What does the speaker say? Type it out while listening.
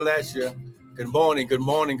Bless you. Good morning, good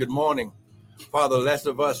morning, good morning. Father, less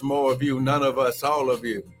of us, more of you, none of us, all of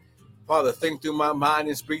you. Father, think through my mind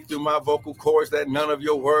and speak through my vocal cords that none of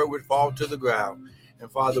your word would fall to the ground. And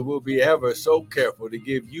Father, we'll be ever so careful to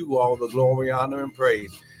give you all the glory, honor, and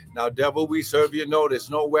praise. Now, devil, we serve you. Notice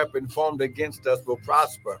no weapon formed against us will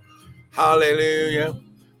prosper. Hallelujah.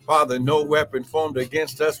 Father, no weapon formed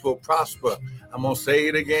against us will prosper. I'm going to say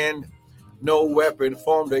it again. No weapon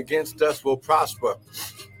formed against us will prosper.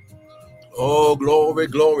 Oh, glory,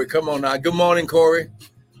 glory. Come on now. Good morning, Corey.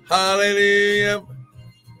 Hallelujah.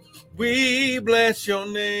 We bless your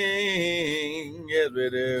name. Yes, we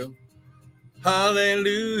do.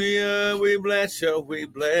 Hallelujah. We bless you. We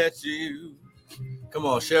bless you. Come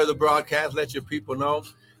on, share the broadcast. Let your people know.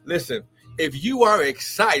 Listen, if you are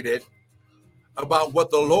excited about what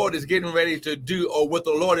the Lord is getting ready to do or what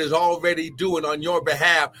the Lord is already doing on your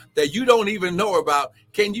behalf that you don't even know about,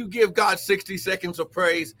 can you give God 60 seconds of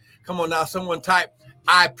praise? Come on now, someone type,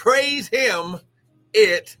 I praise him,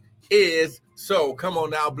 it is so. Come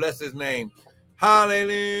on now, bless his name.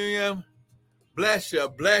 Hallelujah. Bless you,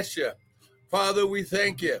 bless you. Father, we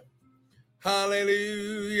thank you.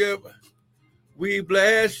 Hallelujah. We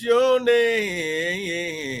bless your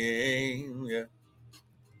name.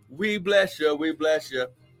 We bless you, we bless you.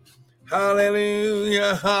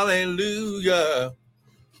 Hallelujah, hallelujah.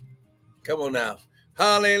 Come on now.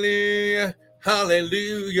 Hallelujah,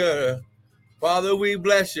 hallelujah. Father, we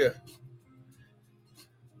bless you.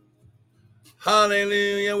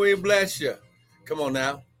 Hallelujah, we bless you. Come on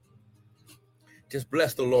now. Just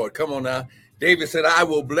bless the Lord. Come on now. David said, I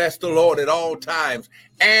will bless the Lord at all times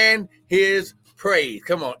and his praise.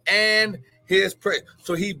 Come on, and his praise.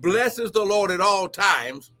 So he blesses the Lord at all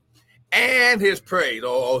times and his praise.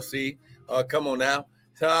 See, come on now.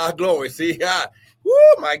 Glory. See,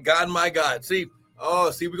 woo, my God, my God. See,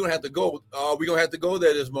 we're gonna have to go. We're gonna have to go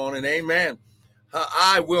there this morning. Amen.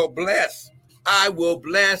 I will bless. I will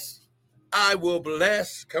bless. I will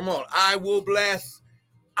bless. Come on. I will bless.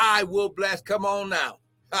 I will bless. Come on now.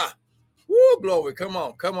 Woo, glory. Come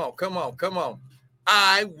on. Come on. Come on. Come on.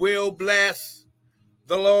 I will bless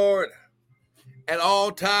the Lord at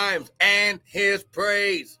all times and his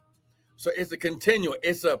praise. So it's a continual.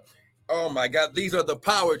 It's a, oh my God, these are the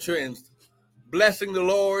power trends. Blessing the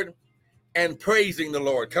Lord and praising the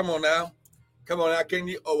Lord. Come on now. Come on now. Can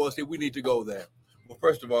you? Oh, well, see, we need to go there. Well,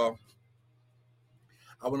 first of all,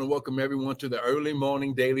 I want to welcome everyone to the early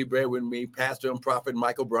morning daily bread with me, Pastor and Prophet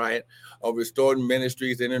Michael Bryant of Restored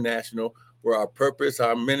Ministries International, where our purpose,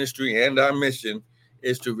 our ministry, and our mission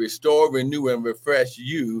is to restore, renew, and refresh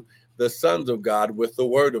you, the sons of God, with the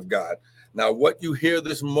word of God. Now, what you hear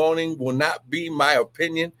this morning will not be my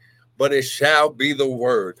opinion, but it shall be the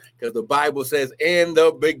word. Because the Bible says, in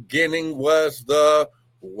the beginning was the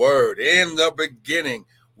word. In the beginning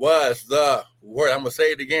was the word. I'm going to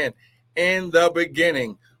say it again. In the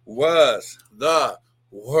beginning was the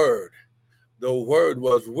word. The word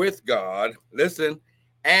was with God. Listen,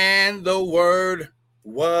 and the word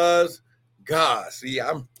was God. See,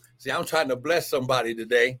 I'm trying to bless somebody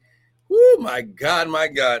today. Woo, my God, my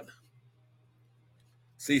God.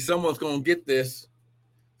 See, someone's going to get this.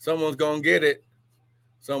 Someone's going to get it.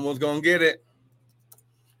 Someone's going to get it.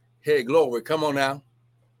 Hey, glory. Come on now.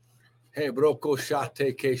 Hey, broko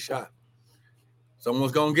shate ke shot.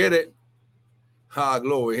 Someone's going to get it. Ha,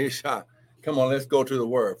 glory. Hey, shot. Come on, let's go to the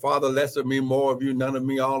word. Father, less of me, more of you, none of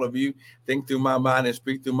me, all of you. Think through my mind and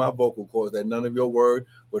speak through my vocal cords that none of your word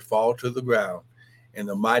would fall to the ground. In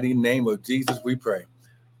the mighty name of Jesus, we pray.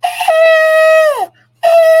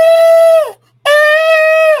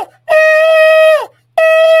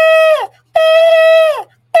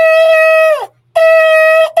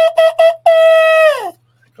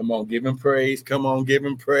 Come on, give him praise. Come on, give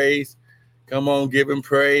him praise. Come on, give him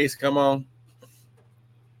praise. Come on.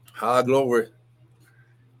 Ha, glory.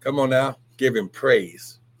 Come on now, give him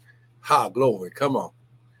praise. Ha, glory. Come on.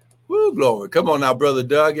 Woo, glory. Come on now, Brother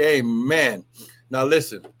Doug. Amen. Now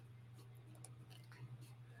listen.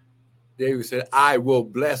 David said, I will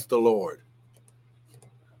bless the Lord.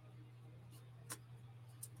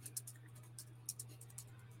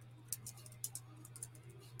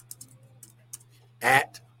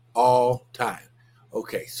 At all times.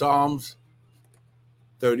 Okay, Psalms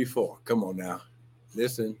 34. Come on now.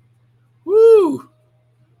 Listen. Woo!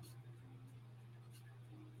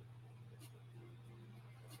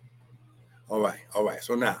 All right.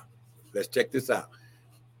 So now, let's check this out.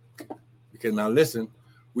 Because now listen,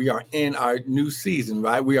 we are in our new season,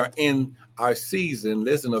 right? We are in our season,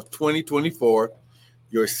 listen, of 2024,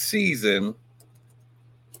 your season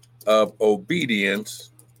of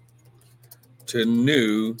obedience to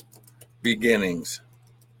new beginnings.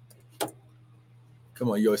 Come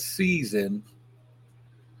on, your season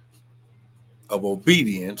of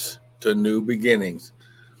obedience to new beginnings.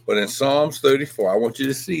 But in Psalms 34, I want you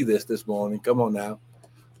to see this morning. Come on now.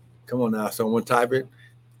 Come on now. Someone type it.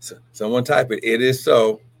 Someone type it. It is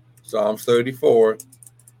so. Psalms 34.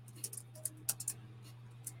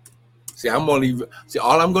 See,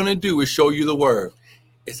 all I'm going to do is show you the word.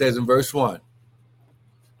 It says in verse 1.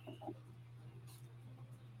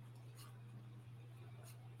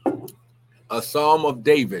 A psalm of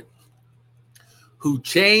David, who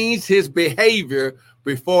changed his behavior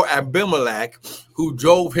before Abimelech, who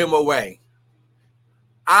drove him away.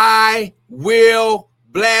 I will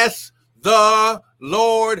bless the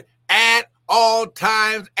Lord at all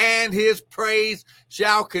times, and his praise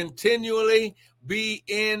shall continually be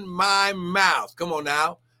in my mouth. Come on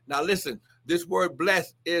now. Now listen, this word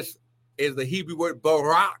blessed is the Hebrew word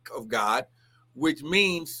barak of God, which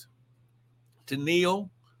means to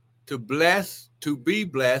kneel, to bless, to be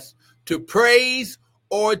blessed, to praise,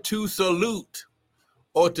 or to salute,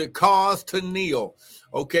 or to cause to kneel.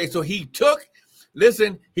 Okay, so he took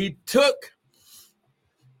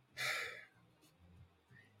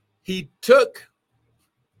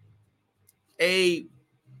a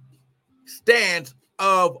stance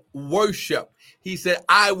of worship. He said,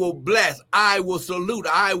 I will bless, I will salute,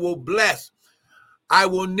 I will bless, I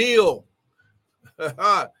will kneel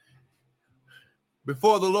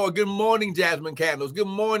before the Lord. Good morning, Jasmine Candles. Good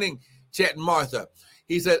morning, Chet and Martha.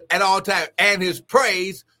 He said, at all times, and his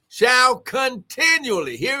praise shall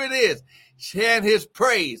continually, here it is, and his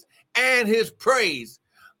praise,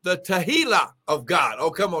 the Tehillah of God.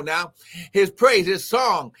 Oh, come on now. His praise, his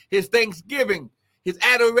song, his thanksgiving, his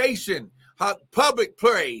adoration, public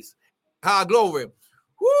praise, glory.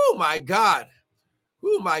 Oh, my God.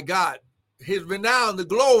 Oh, my God. His renown, the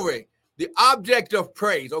glory, the object of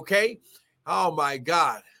praise, okay? Oh, my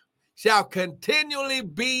God. Shall continually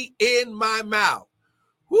be in my mouth.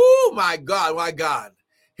 Oh, my God, my God.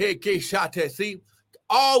 Hey, Keshate, see,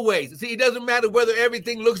 always. See, it doesn't matter whether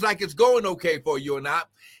everything looks like it's going okay for you or not.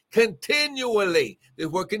 Continually, this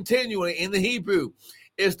word continually in the Hebrew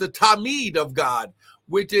is the tamid of God,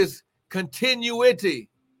 which is continuity,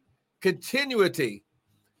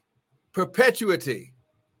 perpetuity,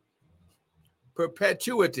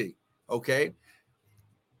 okay?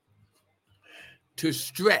 To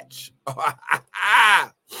stretch.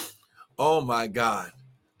 Oh, my God.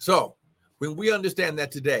 So when we understand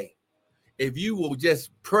that today, if you will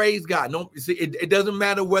just praise God, it doesn't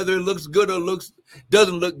matter whether it looks good or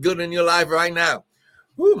doesn't look good in your life right now.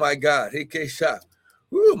 Oh, my God.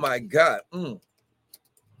 Oh, my God.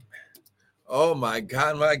 Oh, my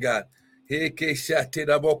God, my God.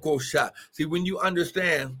 See, when you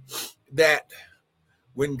understand that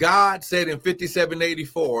when God said in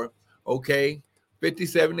 5784, okay,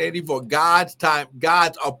 5784, God's time,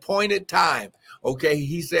 God's appointed time, okay,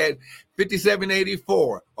 he said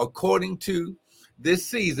 5784, according to this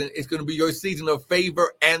season, it's going to be your season of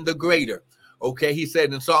favor and the greater. Okay, he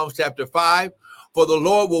said in Psalms chapter 5, for the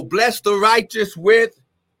Lord will bless the righteous with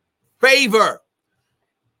favor.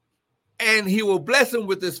 And he will bless him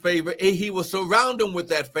with this favor, and he will surround him with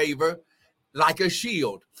that favor like a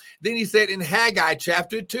shield. Then he said in Haggai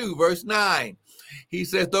chapter 2, verse 9, he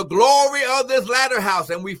says, the glory of this latter house.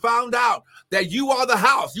 And we found out that you are the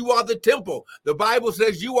house, you are the temple. The Bible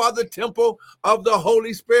says you are the temple of the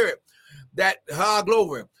Holy Spirit. That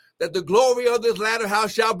the glory of this latter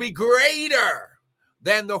house shall be greater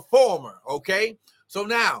than the former. Okay. So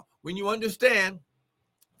now when you understand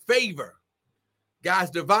favor,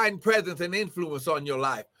 God's divine presence and influence on your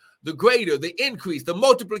life, the greater, the increase, the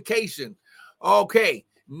multiplication. Okay.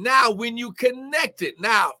 Now, when you connect it,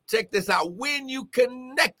 now check this out. When you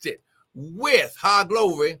connect it with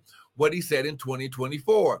glory, what he said in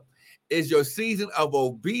 2024 is your season of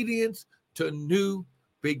obedience to new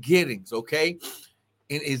beginnings. Okay.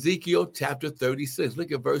 In Ezekiel chapter 36,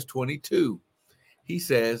 look at verse 22. He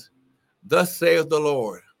says, thus saith the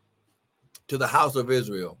Lord to the house of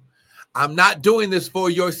Israel, I'm not doing this for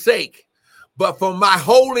your sake, but for my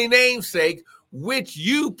holy name's sake, which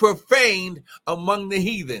you profaned among the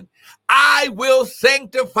heathen. I will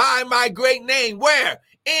sanctify my great name. Where?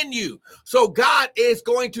 In you. So God is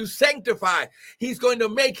going to sanctify. He's going to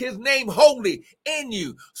make his name holy in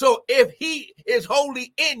you. So if he is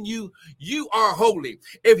holy in you, you are holy.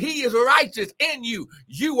 If he is righteous in you,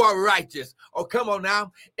 you are righteous. Oh, come on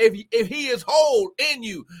now. If he is whole in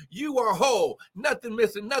you, you are whole. Nothing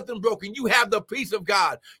missing, nothing broken. You have the peace of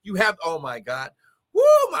God. You have, oh my God.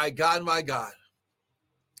 Woo, my God, my God.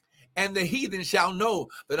 And the heathen shall know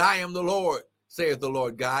that I am the Lord, saith the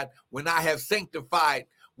Lord God, when I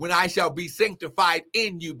shall be sanctified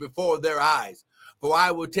in you before their eyes. For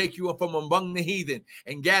I will take you up from among the heathen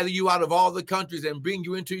and gather you out of all the countries and bring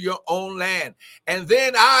you into your own land. And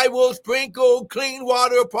then I will sprinkle clean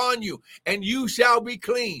water upon you, and you shall be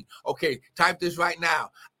clean. Okay, type this right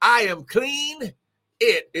now. I am clean.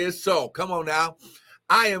 It is so. Come on now.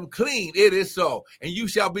 I am clean. It is so. And you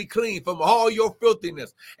shall be clean from all your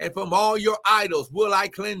filthiness and from all your idols will I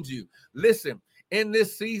cleanse you. Listen, in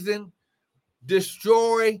this season,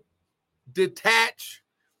 destroy, detach,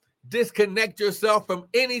 disconnect yourself from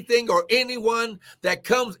anything or anyone that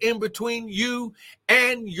comes in between you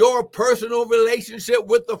and your personal relationship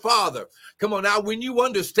with the Father. Come on now, when you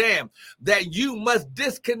understand that you must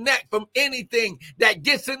disconnect from anything that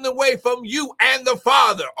gets in the way from you and the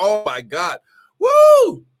Father. Oh my God.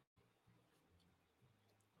 Woo!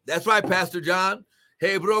 That's right, Pastor John.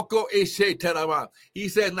 He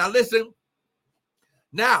says, now listen,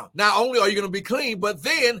 now, not only are you going to be clean, but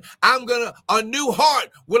then a new heart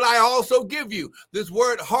will I also give you. This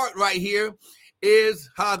word heart right here is,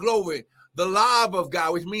 glory, the love of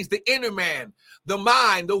God, which means the inner man, the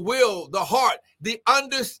mind, the will, the heart, the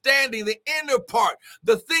understanding, the inner part,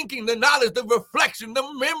 the thinking, the knowledge, the reflection,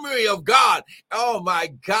 the memory of God. Oh my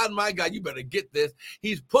God, you better get this.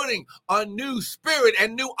 He's putting a new spirit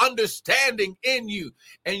and new understanding in you,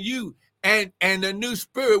 and a new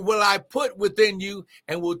spirit will I put within you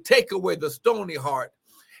and will take away the stony heart.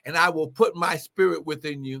 And I will put my spirit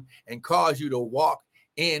within you and cause you to walk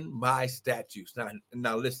in my statutes.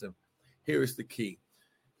 Now listen, here is the key,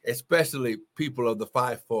 especially people of the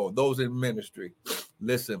fivefold, those in ministry.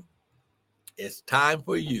 Listen, it's time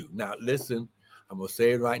for you. Now listen, I'm going to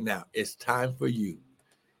say it right now. It's time for you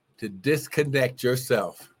to disconnect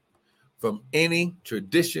yourself from any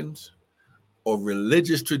traditions or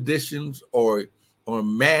religious traditions or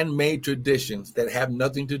man-made traditions that have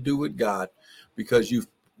nothing to do with God, because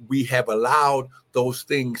we have allowed those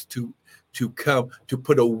things to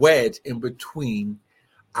put a wedge in between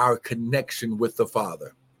our connection with the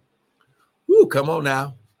Father. Woo, come on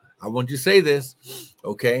now. I want you to say this,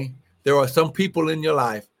 okay? There are some people in your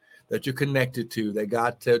life that you're connected to that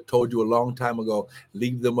God told you a long time ago,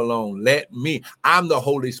 leave them alone. I'm the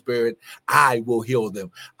Holy Spirit. I will heal them.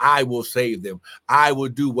 I will save them. I will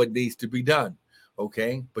do what needs to be done,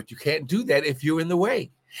 okay? But you can't do that if you're in the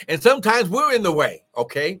way. And sometimes we're in the way,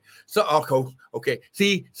 okay? So, okay.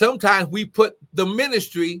 See, sometimes we put the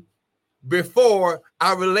ministry before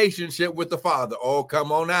our relationship with the Father. Oh,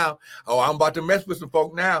 come on now. Oh, I'm about to mess with some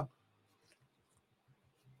folk now.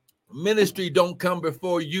 Ministry don't come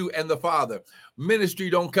before you and the Father. Ministry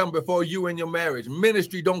don't come before you and your marriage.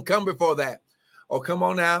 Ministry don't come before that. Oh, come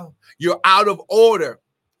on now. You're out of order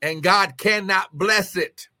and God cannot bless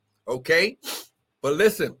it. Okay? But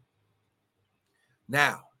listen.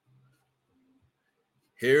 Now,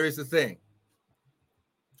 here is the thing.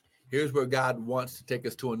 Here's where God wants to take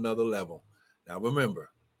us to another level. Now, remember,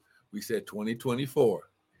 we said 2024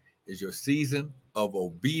 is your season of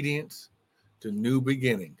obedience to new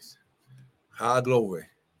beginnings. Glory.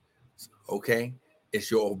 Okay?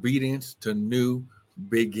 It's your obedience to new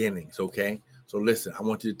beginnings. Okay? So listen, I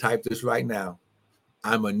want you to type this right now.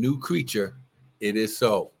 I'm a new creature. It is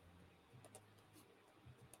so.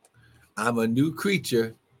 I'm a new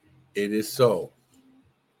creature. It is so.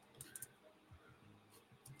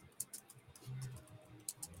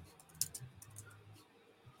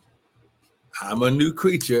 I'm a new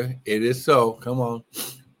creature. It is so. Come on.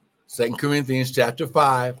 2 Corinthians chapter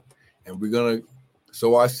 5. And we're going to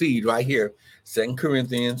sow our seed right here. 2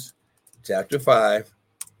 Corinthians chapter 5.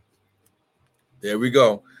 There we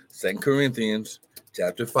go. 2 Corinthians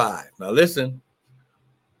chapter 5. Now listen.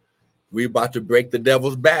 We're about to break the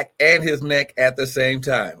devil's back and his neck at the same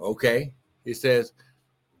time. Okay? It says,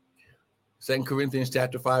 2 Corinthians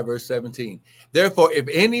chapter 5, verse 17. Therefore, if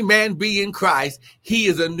any man be in Christ, he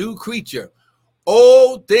is a new creature.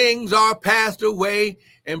 Old things are passed away,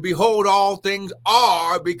 and behold, all things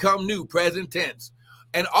are become new, present tense.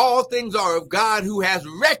 And all things are of God, who has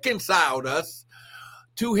reconciled us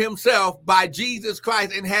to himself by Jesus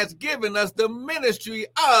Christ and has given us the ministry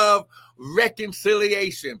of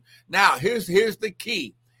reconciliation. Now, here's the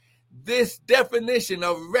key. This definition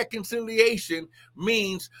of reconciliation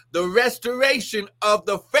means the restoration of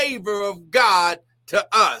the favor of God to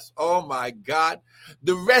us. Oh my God.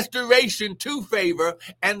 The restoration to favor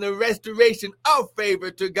and the restoration of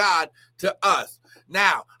favor to God to us.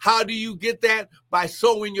 Now, how do you get that? By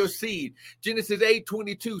sowing your seed. Genesis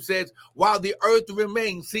 8:22 says, while the earth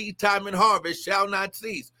remains, seed time and harvest shall not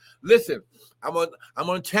cease. Listen, I'm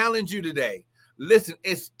going to challenge you today. Listen,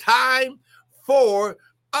 it's time for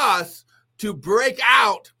us to break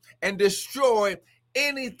out and destroy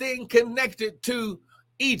anything connected to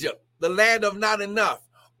Egypt. the land of not enough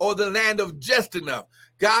or the land of just enough.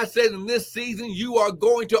 God said in this season, you are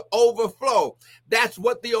going to overflow. That's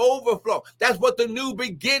what the overflow, that's what the new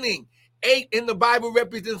beginning. 8 in the Bible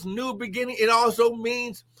represents new beginning. It also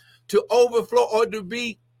means to overflow or to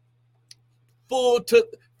be filled to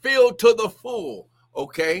the full.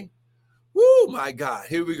 Okay? Woo, my God.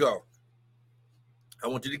 Here we go. I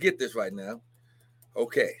want you to get this right now.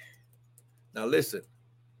 Okay. Now listen.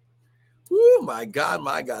 Woo, my God,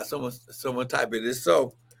 my God. Someone type it. It's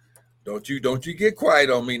so. Don't you get quiet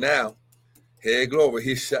on me now. Hey, glory.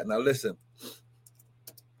 He's shut. Now listen.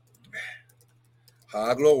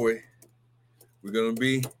 High glory. We're going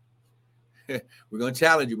to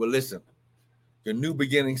challenge you, but listen. Your new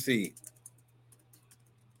beginning seed.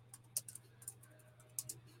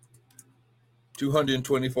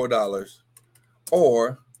 $224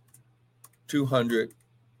 or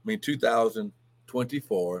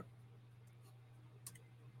 2024.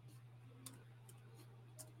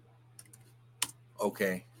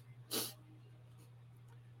 Okay.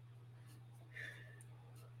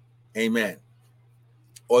 Amen.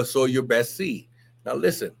 Or sow your best seed. Now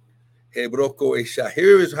listen.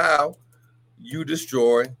 Here is how you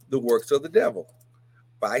destroy the works of the devil.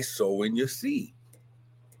 By sowing your seed.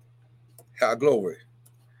 How glory.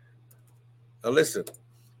 Now listen.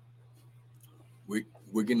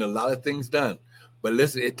 We're getting a lot of things done. But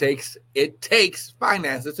listen, it takes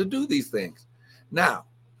finances to do these things. Now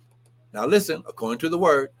listen, according to the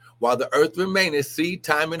word, while the earth remaineth, seed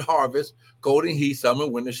time and harvest, cold and heat, summer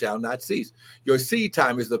and winter shall not cease. Your seed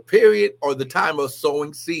time is the period or the time of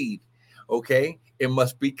sowing seed. Okay? It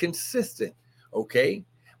must be consistent. Okay?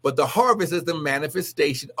 But the harvest is the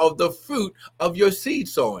manifestation of the fruit of your seed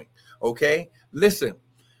sowing. Okay? Listen,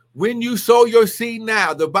 when you sow your seed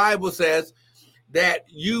now, the Bible says that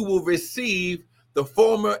you will receive the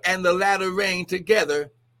former and the latter rain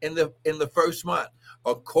together in the first month.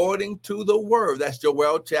 According to the word, that's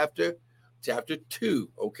Joel chapter 2,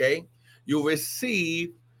 okay? You'll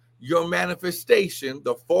receive your manifestation,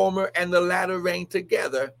 the former and the latter rain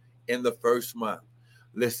together in the first month.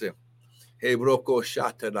 Listen, if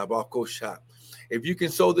you can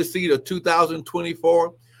sow the seed of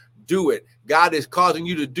 2024, do it. God is causing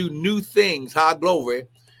you to do new things, high glory,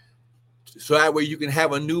 so that way you can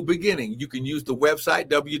have a new beginning. You can use the website,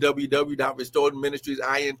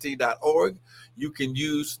 www.restoredministriesint.org. You can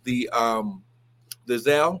use the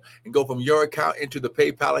Zelle and go from your account into the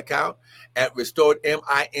PayPal account at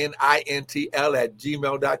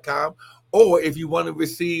restoredminintl@gmail.com. Or if you want to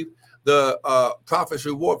receive the prophet's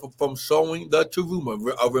reward from sowing the teruma.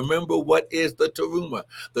 Remember, what is the teruma?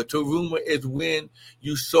 The teruma is when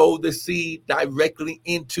you sow the seed directly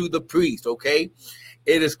into the priest, okay?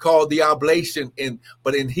 It is called the oblation,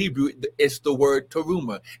 but in Hebrew, it's the word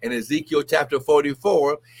teruma. In Ezekiel chapter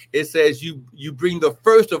 44, it says you bring the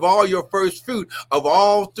first of all your first fruit of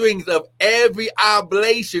all things of every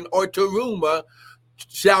oblation or teruma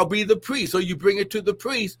shall be the priest. So you bring it to the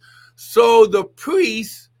priest, so the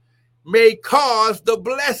priest may cause the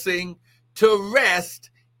blessing to rest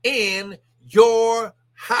in your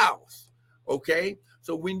house. Okay?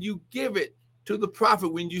 So when you give it to the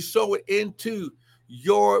prophet, when you sow it into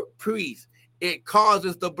your priest, it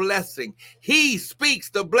causes the blessing. He speaks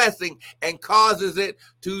the blessing and causes it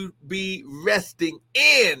to be resting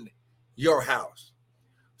in your house.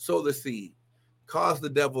 Sow the seed. Cause the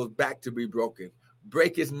devil's back to be broken.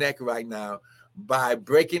 Break his neck right now by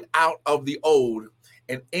breaking out of the old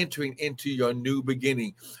and entering into your new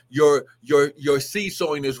beginning. Your seed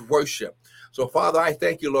sowing is worship. So, Father, I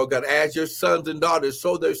thank you, Lord God, as your sons and daughters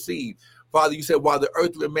sow their seed. Father, you said, while the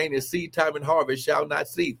earth remaineth, seed time and harvest shall not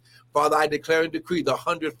cease. Father, I declare and decree the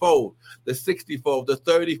 100-fold, the 60-fold, the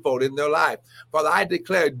 30-fold in their life. Father, I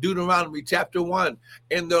declare Deuteronomy chapter 1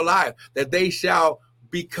 in their life, that they shall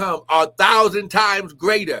become 1,000 times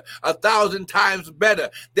greater, 1,000 times better.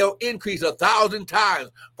 They'll increase 1,000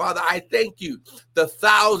 times. Father, I thank you the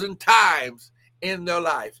 1,000 times in their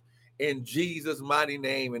life. In Jesus' mighty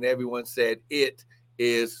name. And everyone said, it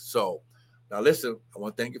is so. Now, listen, I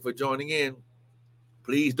want to thank you for joining in.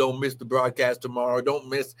 Please don't miss the broadcast tomorrow. Don't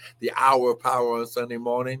miss the hour of power on Sunday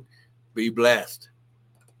morning. Be blessed.